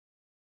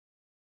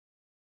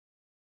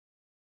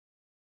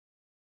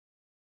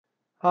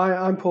Hi,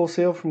 I'm Paul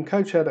Seal from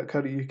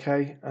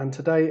codechair.co.uk, and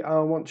today I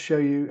want to show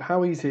you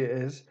how easy it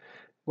is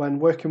when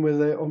working with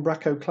the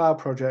Umbraco Cloud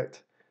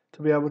project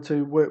to be able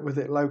to work with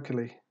it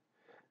locally.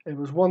 It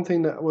was one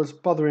thing that was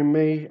bothering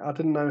me. I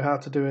didn't know how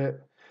to do it.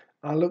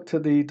 I looked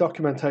at the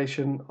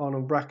documentation on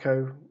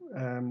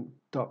umbraco.com,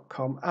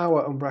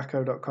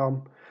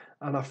 umbraco.com,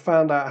 and I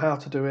found out how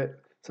to do it.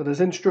 So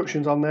there's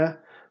instructions on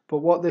there,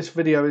 but what this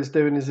video is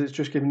doing is it's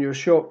just giving you a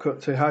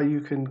shortcut to how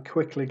you can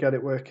quickly get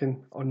it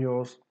working on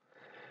yours.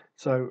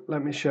 So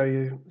let me show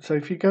you. So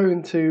if you go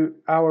into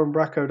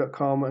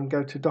umbraco.com and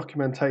go to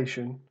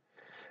documentation,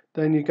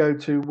 then you go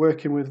to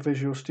working with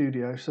Visual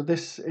Studio. So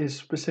this is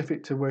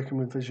specific to working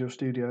with Visual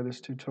Studio,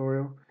 this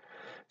tutorial.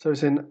 So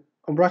it's in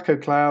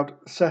Umbraco Cloud,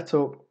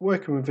 setup,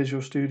 working with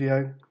Visual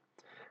Studio.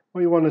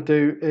 What you want to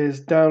do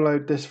is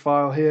download this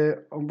file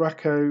here,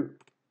 umbraco.co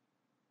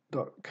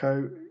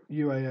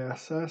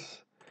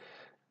UASS.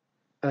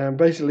 And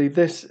basically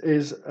this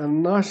is a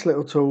nice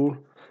little tool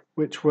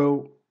which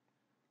will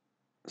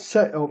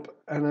set up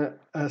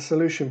a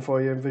solution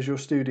for you in Visual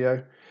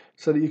Studio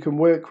so that you can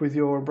work with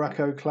your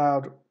Umbraco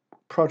Cloud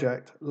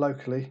project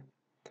locally.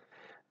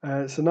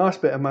 It's a nice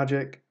bit of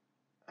magic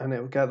and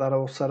it will get that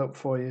all set up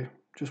for you.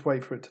 Just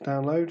wait for it to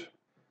download.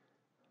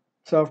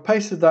 So I've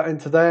pasted that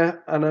into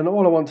there, and then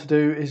all I want to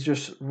do is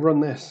just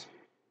run this.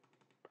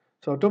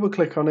 So I'll double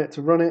click on it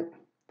to run it,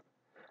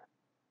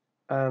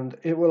 and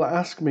it will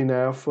ask me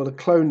now for the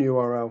clone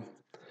URL.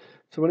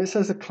 So when it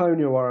says the clone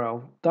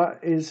URL, that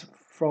is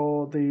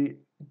for the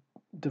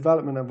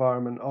development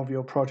environment of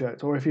your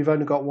project, or if you've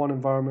only got one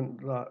environment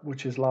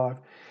which is live,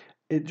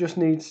 it just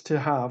needs to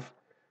have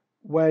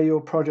where your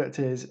project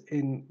is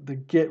in the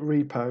Git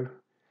repo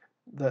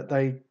that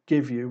they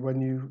give you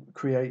when you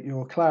create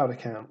your cloud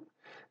account.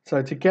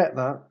 So to get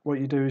that, what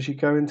you do is you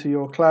go into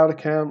your cloud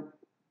account,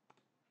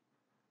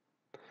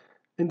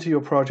 into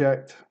your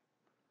project,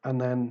 and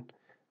then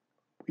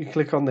you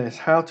click on this,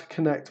 how to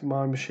connect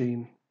my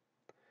machine.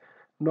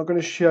 I'm not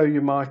going to show you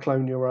my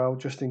clone URL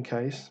just in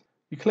case.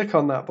 You click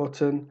on that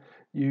button,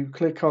 you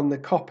click on the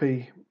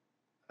copy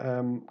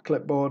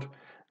clipboard,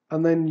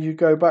 and then you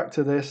go back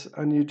to this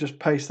and you just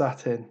paste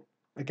that in.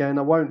 Again,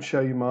 I won't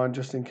show you mine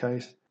just in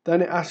case.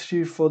 Then it asks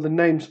you for the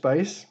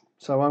namespace.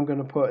 So I'm going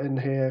to put in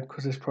here,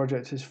 because this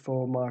project is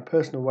for my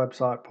personal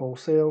website, Paul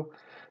Seal.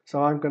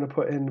 So I'm going to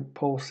put in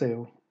Paul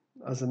Seal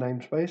as a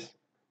namespace.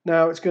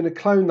 Now it's going to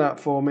clone that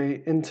for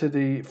me into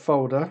the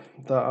folder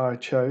that I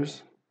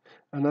chose.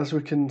 And as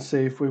we can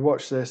see, if we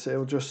watch this,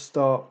 it'll just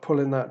start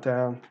pulling that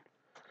down.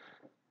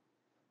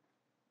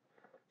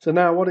 So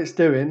now what it's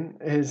doing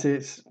is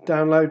it's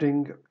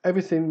downloading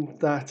everything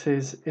that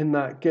is in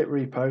that Git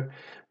repo,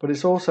 but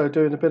it's also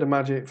doing a bit of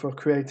magic for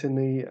creating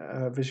the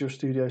Visual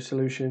Studio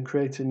solution,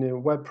 creating the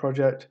web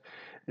project.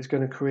 It's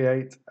going to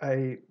create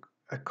a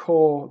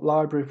core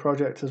library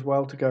project as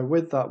well to go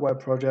with that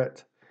web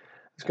project.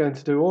 It's going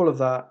to do all of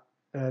that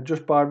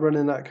just by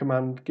running that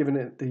command, giving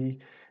it the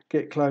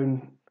git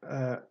clone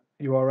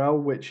URL,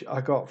 which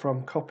I got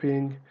from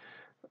copying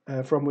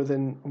from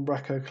within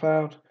Umbraco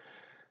Cloud.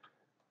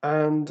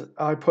 And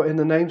I put in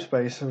the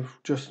namespace of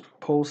just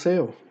Paul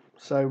Seal.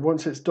 So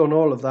once it's done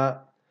all of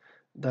that,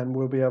 then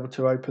we'll be able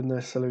to open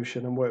this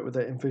solution and work with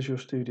it in Visual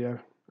Studio,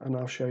 and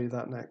I'll show you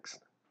that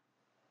next.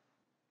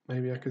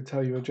 Maybe I could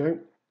tell you a joke.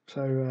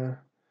 So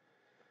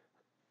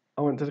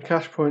I went to the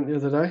cash point the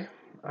other day.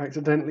 I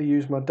accidentally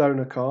used my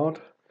donor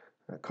card.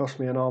 That cost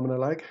me an arm and a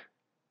leg.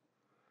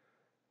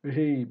 I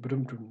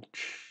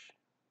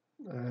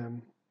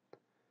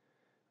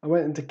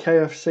went into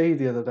KFC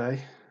the other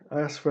day.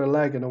 I asked for a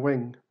leg and a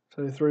wing,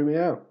 so they threw me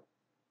out.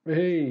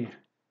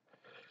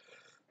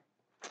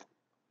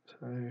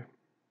 So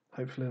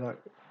hopefully that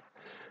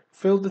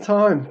filled the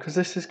time, because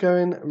this is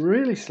going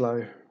really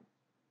slow.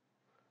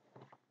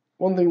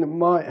 One thing that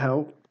might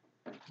help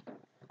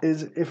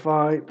is if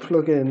I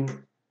plug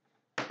in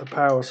a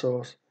power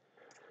source.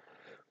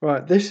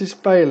 Right, this is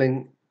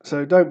failing,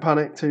 so don't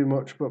panic too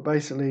much, but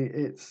basically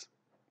it's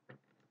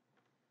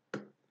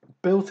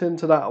built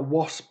into that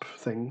WASP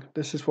thing.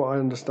 This is what I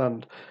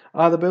understand.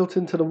 Either built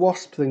into the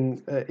WASP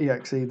thing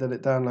exe that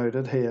it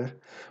downloaded here,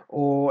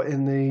 or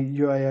in the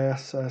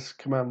UASS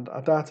command.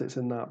 I doubt it's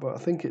in that, but I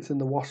think it's in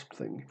the WASP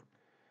thing.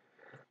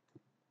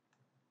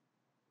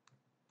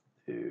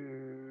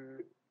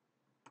 In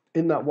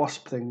that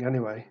WASP thing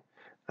anyway.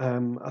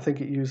 I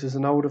think it uses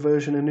an older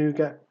version of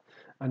NuGet,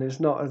 and it's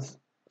not as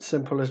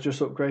simple as just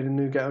upgrading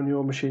NuGet on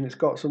your machine. It's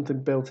got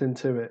something built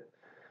into it.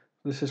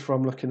 This is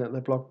from looking at the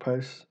blog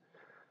posts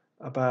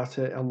about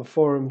it on the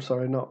forum.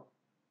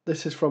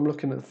 This is from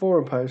looking at the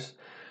forum posts,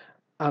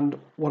 and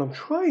what I'm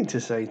trying to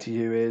say to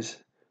you is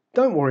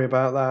don't worry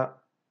about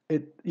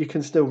that. You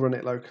can still run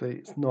it locally.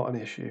 It's not an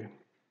issue.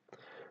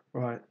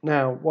 Right,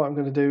 now what I'm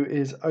going to do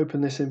is open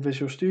this in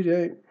Visual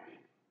Studio.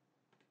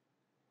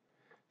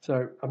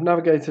 So I've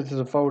navigated to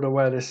the folder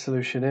where this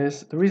solution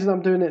is. The reason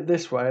I'm doing it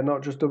this way and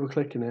not just double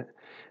clicking it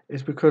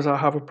is because I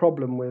have a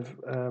problem with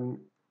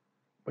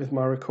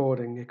my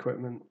recording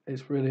equipment.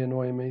 It's really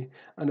annoying me,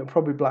 and it'll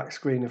probably black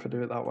screen if I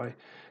do it that way.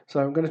 So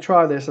I'm going to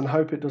try this and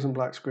hope it doesn't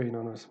black screen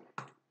on us.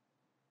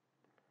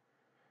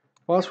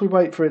 Whilst we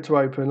wait for it to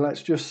open,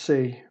 let's just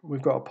see.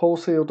 We've got a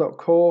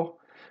paulseal.core,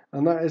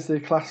 and that is the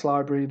class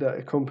library that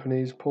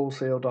accompanies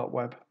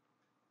paulseal.web.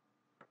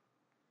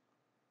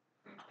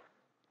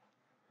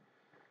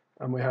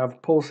 And we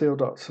have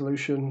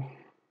paulseal.solution,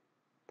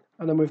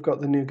 and then we've got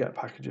the NuGet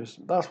packages.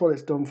 That's what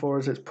it's done for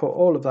us. It's put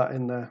all of that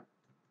in there.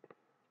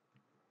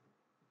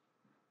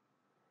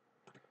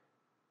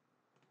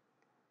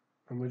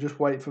 And we just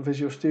wait for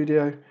Visual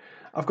Studio.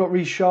 I've got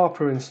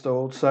ReSharper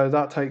installed, so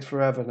that takes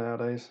forever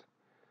nowadays.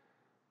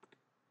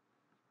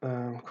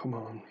 Come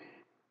on.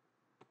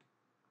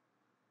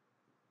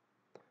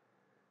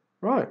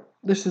 Right,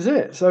 this is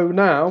it. So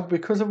now,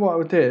 because of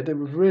what I did, it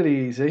was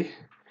really easy.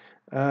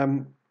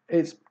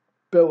 It's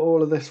built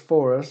all of this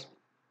for us.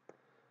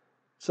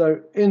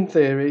 So in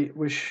theory,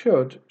 we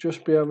should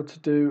just be able to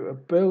do a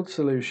build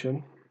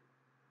solution.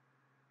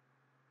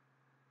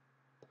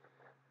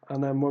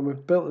 And then when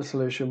we've built the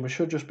solution, we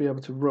should just be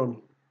able to run.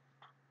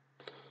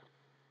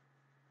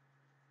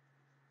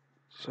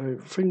 So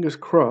fingers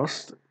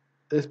crossed,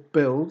 this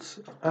builds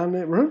and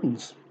it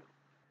runs.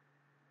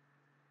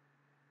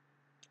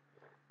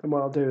 And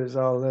what I'll do is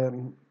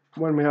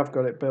when we have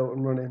got it built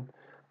and running,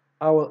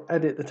 I will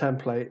edit the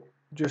template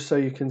just so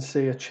you can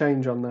see a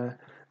change on there.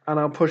 And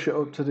I'll push it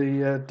up to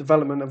the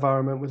development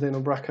environment within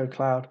Umbraco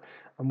Cloud,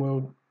 and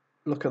we'll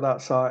look at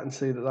that site and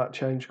see that that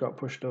change got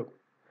pushed up.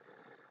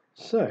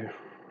 So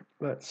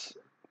let's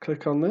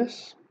click on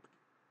this,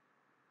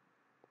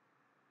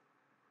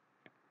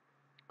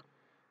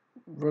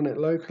 run it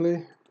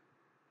locally,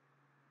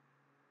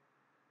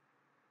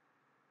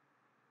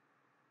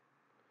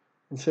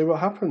 and see what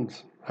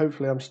happens.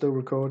 Hopefully I'm still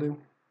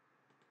recording.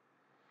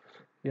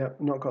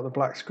 Yep, not got the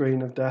black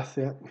screen of death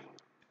yet.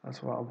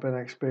 That's what I've been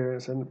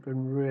experiencing. It's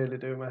been really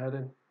doing my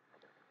head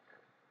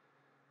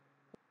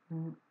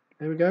in.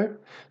 Here we go.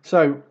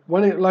 So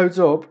when it loads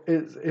up,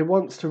 it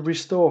wants to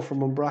restore from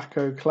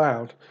Umbraco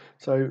Cloud.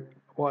 So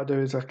what I do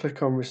is I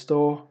click on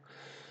restore,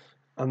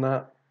 and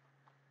that,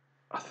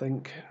 I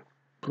think,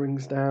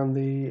 brings down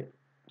the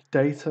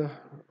data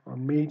or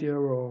media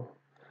or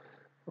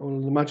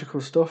all the magical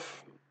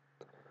stuff.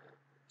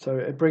 So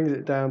it brings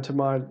it down to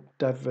my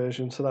dev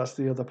version, so that's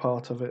the other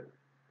part of it.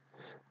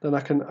 Then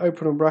I can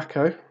open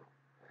Umbraco,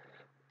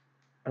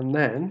 and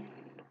then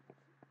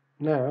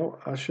now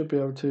I should be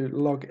able to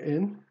log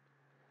in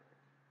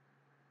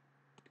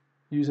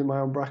using my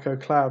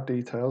Umbraco Cloud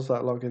details.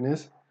 That login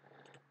is.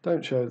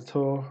 Don't show the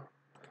tour.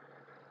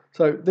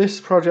 So this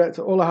project,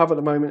 all I have at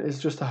the moment is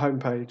just a home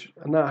page,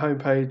 and that home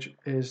page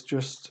is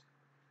just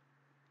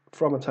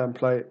from a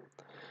template.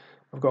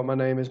 I've got my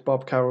name is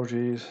Bob Carroll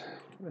G's.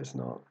 It's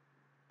not.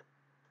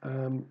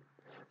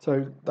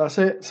 So that's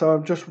it. So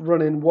I'm just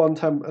running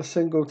a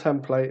single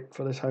template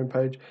for this home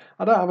page.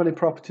 I don't have any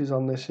properties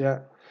on this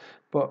yet,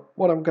 but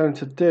what I'm going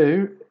to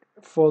do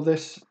for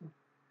this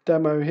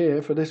demo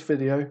here, for this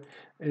video,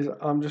 is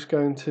I'm just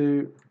going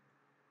to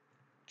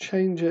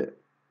change it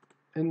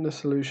in the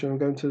solution. I'm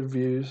going to the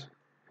views,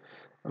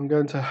 I'm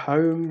going to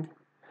home,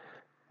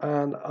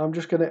 and I'm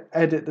just going to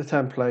edit the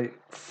template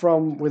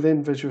from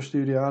within Visual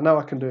Studio. I know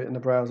I can do it in the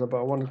browser, but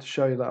I wanted to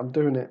show you that I'm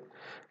doing it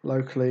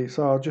locally.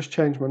 So I'll just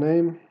change my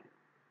name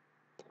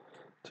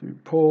to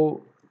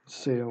Paul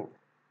Seal,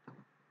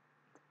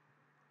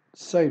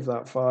 save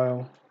that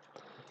file,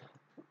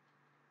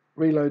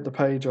 reload the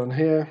page on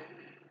here.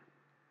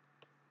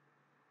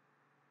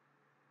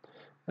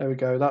 There we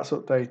go, that's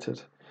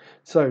updated.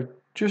 So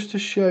just to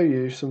show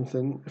you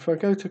something, if I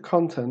go to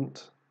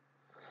content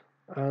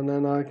and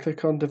then I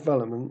click on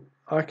development,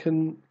 I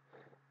can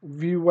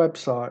view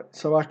website,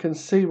 so I can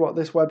see what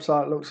this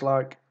website looks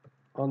like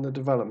on the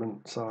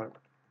development side.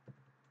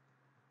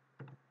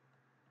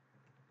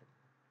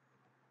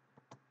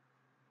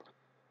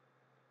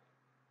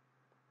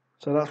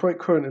 So that's what it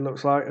currently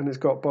looks like, and it's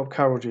got Bob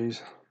Carroll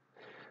G's.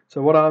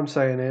 So what I'm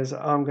saying is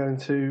I'm going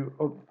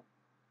to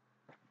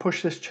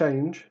push this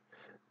change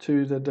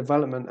to the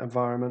development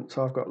environment.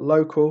 So I've got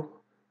local,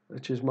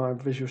 which is my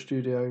Visual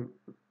Studio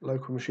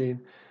local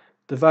machine,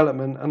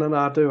 development, and then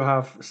I do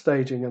have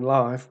staging and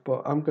live,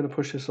 but I'm going to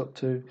push this up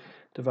to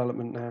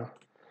development now.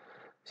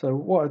 So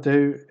what I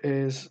do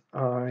is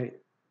I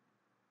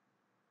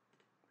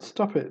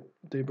stop it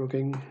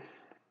debugging,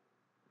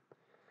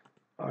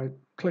 I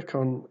click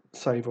on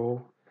save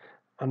all,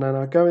 and then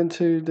I go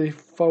into the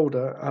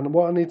folder, and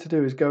what I need to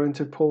do is go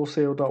into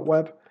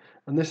paulseal.web,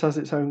 and this has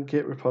its own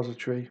Git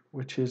repository,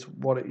 which is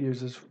what it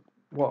uses,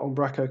 what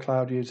Umbraco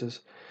Cloud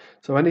uses.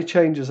 So any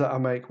changes that I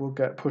make will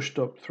get pushed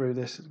up through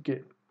this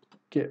Git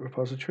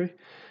repository.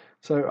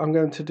 So I'm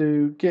going to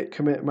do git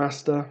commit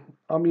master.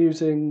 I'm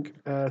using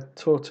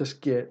Tortoise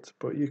Git,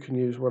 but you can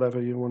use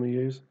whatever you want to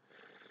use.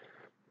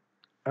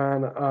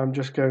 And I'm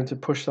just going to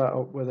push that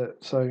up with it.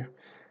 So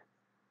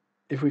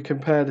if we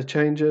compare the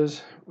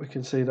changes, we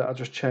can see that I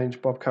just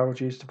changed Bob Carroll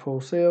G's to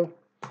Paul Seal.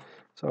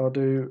 So I'll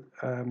do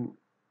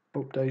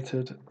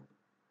updated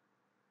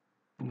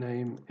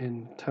name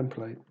in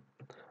template.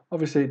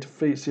 Obviously it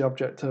defeats the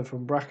object of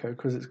Umbraco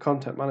because it's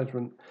content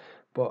management,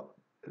 but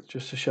it's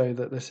just to show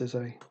that this is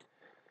a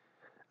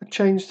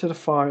change to the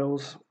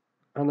files,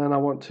 and then I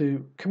want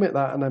to commit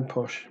that and then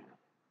push.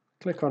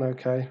 Click on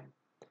OK.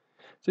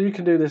 So you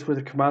can do this with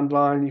a command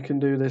line, you can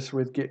do this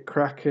with Git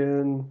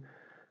Kraken,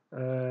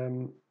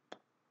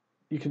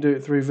 you can do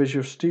it through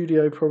Visual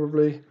Studio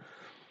probably.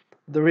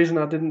 The reason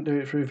I didn't do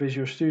it through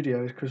Visual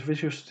Studio is because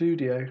Visual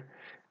Studio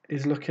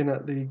is looking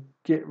at the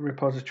Git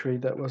repository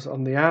that was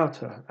on the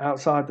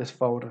outside this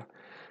folder.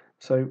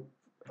 So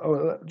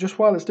just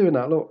while it's doing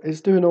that, look,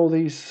 it's doing all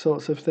these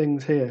sorts of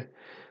things here.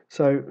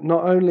 So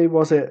not only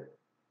was it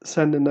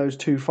sending those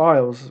two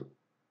files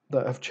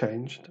that have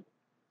changed,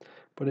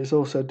 but it's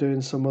also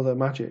doing some other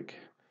magic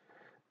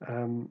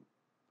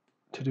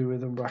to do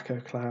with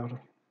Umbraco Cloud.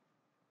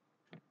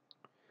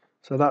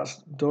 So that's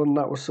done,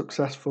 that was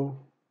successful.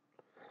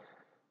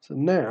 So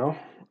now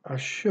I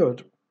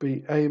should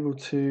be able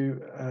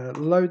to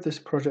load this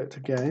project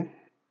again.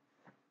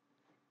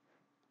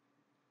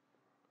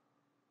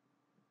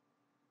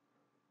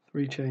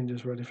 3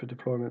 changes ready for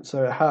deployment.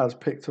 So it has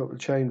picked up the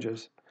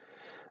changes,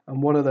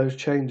 and one of those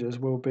changes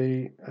will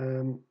be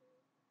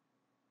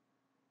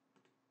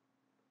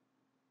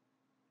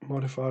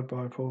modified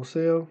by Paul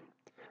Seal,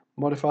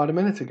 modified a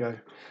minute ago.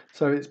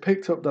 So it's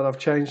picked up that I've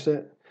changed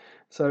it.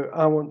 So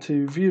I want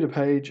to view the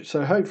page.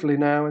 So hopefully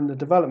now in the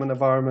development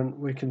environment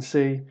we can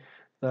see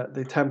that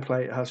the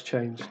template has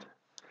changed.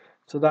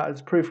 So that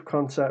is proof of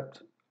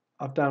concept.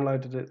 I've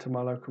downloaded it to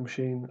my local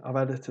machine. I've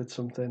edited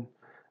something.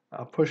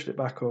 I've pushed it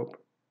back up.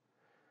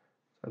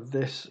 So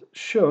this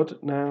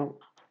should now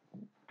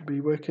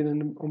be working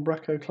in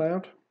Umbraco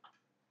Cloud,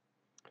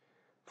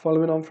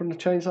 following on from the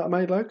change that I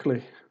made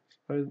locally.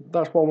 So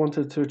that's what I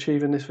wanted to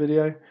achieve in this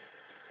video.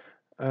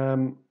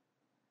 So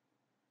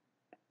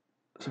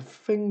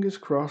fingers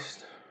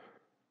crossed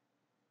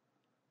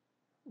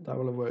that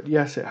will have worked.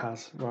 Yes, it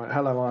has. Right,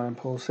 hello, I am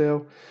Paul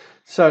Seal.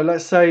 So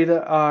let's say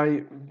that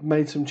I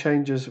made some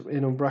changes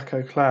in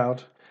Umbraco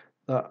Cloud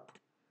that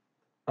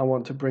I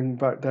want to bring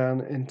back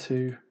down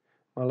into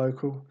my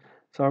local.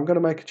 So I'm going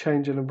to make a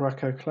change in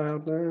Umbraco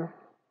Cloud now.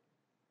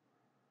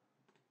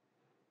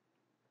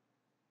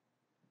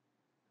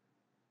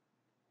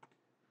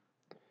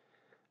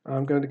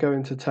 I'm going to go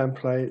into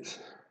templates.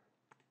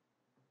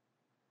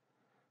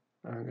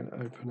 I'm going to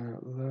open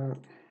out that.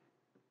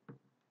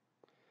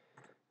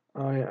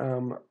 I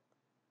am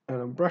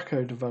an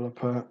Umbraco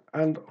developer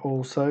and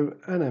also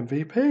an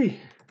MVP.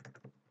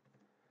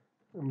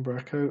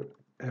 Umbraco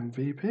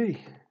MVP.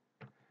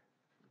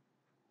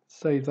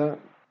 Save that.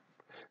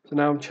 So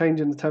now I'm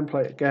changing the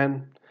template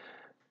again,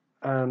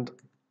 and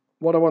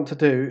what I want to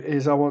do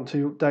is I want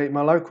to update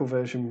my local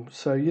version.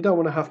 So you don't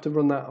want to have to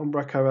run that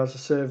Umbraco as a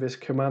service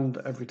command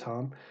every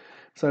time.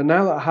 So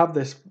now that I have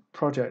this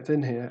project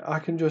in here, I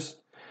can just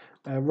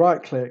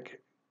right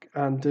click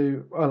and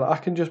do, well, I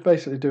can just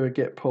basically do a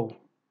git pull.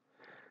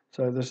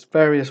 So there's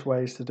various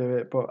ways to do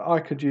it, but I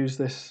could use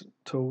this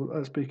tool.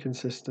 Let's be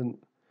consistent.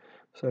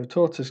 So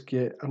tortoise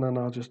git, and then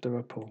I'll just do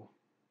a pull.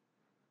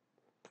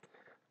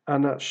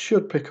 And that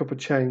should pick up a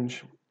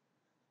change.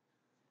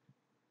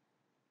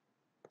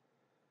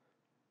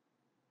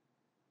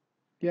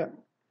 Yep,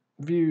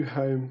 view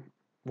home,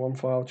 one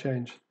file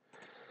change.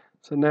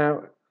 So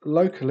now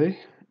locally,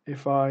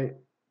 if I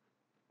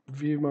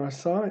view my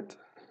site,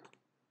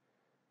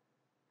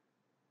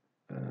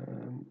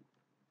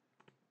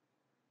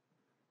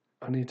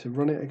 I need to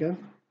run it again.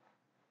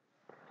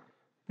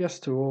 Yes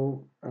to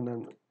all, and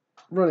then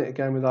run it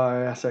again with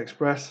IIS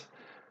Express,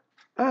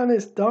 and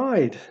it's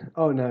died.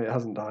 Oh no, it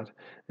hasn't died.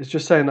 It's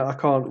just saying that I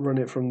can't run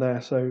it from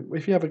there. So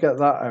if you ever get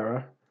that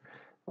error,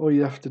 all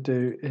you have to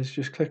do is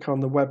just click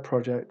on the web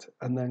project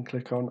and then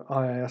click on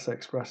IIS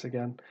Express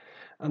again,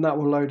 and that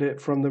will load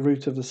it from the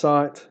root of the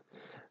site.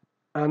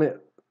 And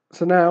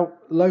so now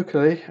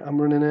locally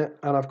I'm running it,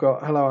 and I've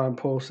got hello, I'm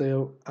Paul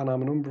Seal, and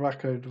I'm an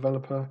Umbraco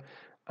developer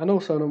and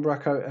also an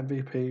Umbraco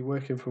MVP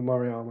working for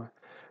Moriyama.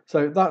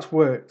 So that's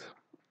worked.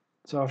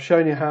 So I've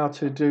shown you how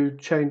to do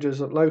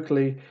changes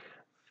locally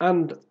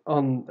and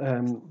on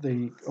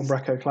the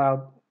Umbraco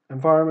Cloud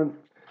environment.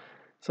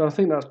 So I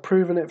think that's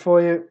proven it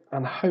for you,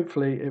 and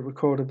hopefully it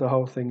recorded the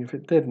whole thing. If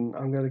it didn't,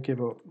 I'm going to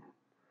give up.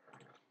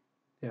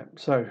 Yeah,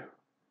 so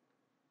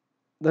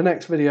the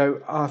next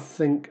video, I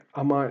think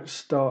I might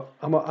start.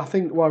 I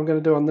think what I'm going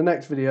to do on the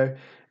next video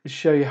is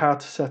show you how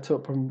to set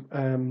up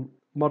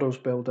models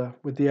builder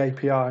with the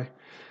API,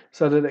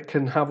 so that it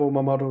can have all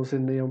my models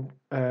in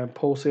the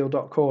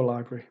paulseal.core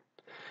library.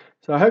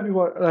 So I hope you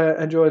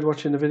enjoyed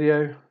watching the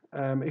video.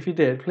 If you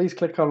did, please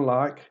click on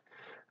like,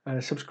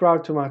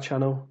 subscribe to my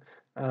channel,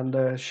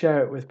 and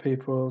share it with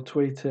people,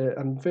 tweet it,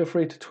 and feel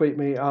free to tweet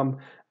me. I'm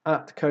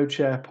at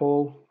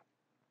CodeSharePaul.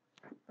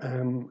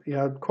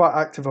 Yeah, I'm quite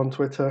active on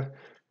Twitter.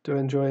 Do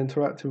enjoy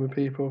interacting with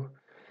people.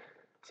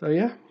 So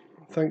yeah,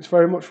 thanks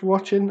very much for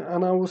watching,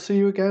 and I will see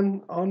you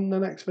again on the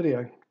next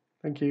video.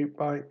 Thank you.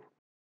 Bye.